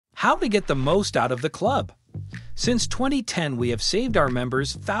How to get the most out of the club. Since 2010, we have saved our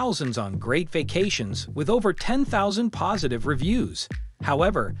members thousands on great vacations with over 10,000 positive reviews.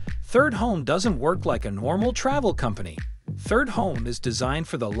 However, Third Home doesn't work like a normal travel company. Third Home is designed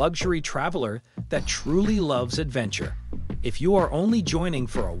for the luxury traveler that truly loves adventure. If you are only joining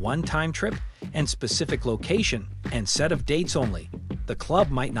for a one-time trip and specific location and set of dates only, the club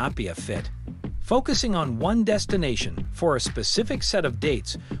might not be a fit. Focusing on one destination for a specific set of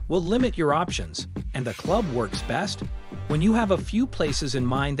dates will limit your options, and the club works best when you have a few places in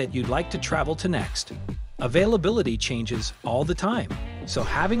mind that you'd like to travel to next. Availability changes all the time, so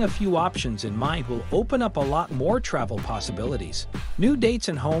having a few options in mind will open up a lot more travel possibilities. New dates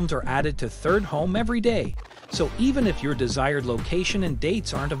and homes are added to Third Home every day, so even if your desired location and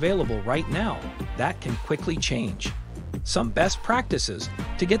dates aren't available right now, that can quickly change. Some best practices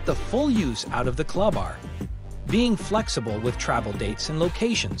to get the full use out of the club are: being flexible with travel dates and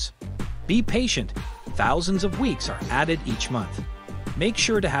locations. Be patient, thousands of weeks are added each month. Make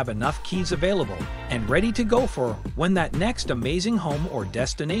sure to have enough keys available and ready to go for when that next amazing home or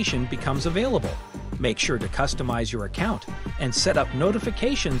destination becomes available. Make sure to customize your account and set up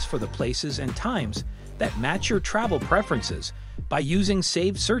notifications for the places and times that match your travel preferences by using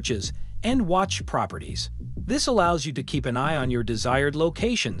saved searches and watch properties. This allows you to keep an eye on your desired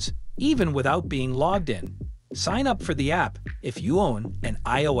locations, even without being logged in. Sign up for the app if you own an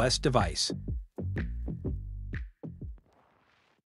iOS device.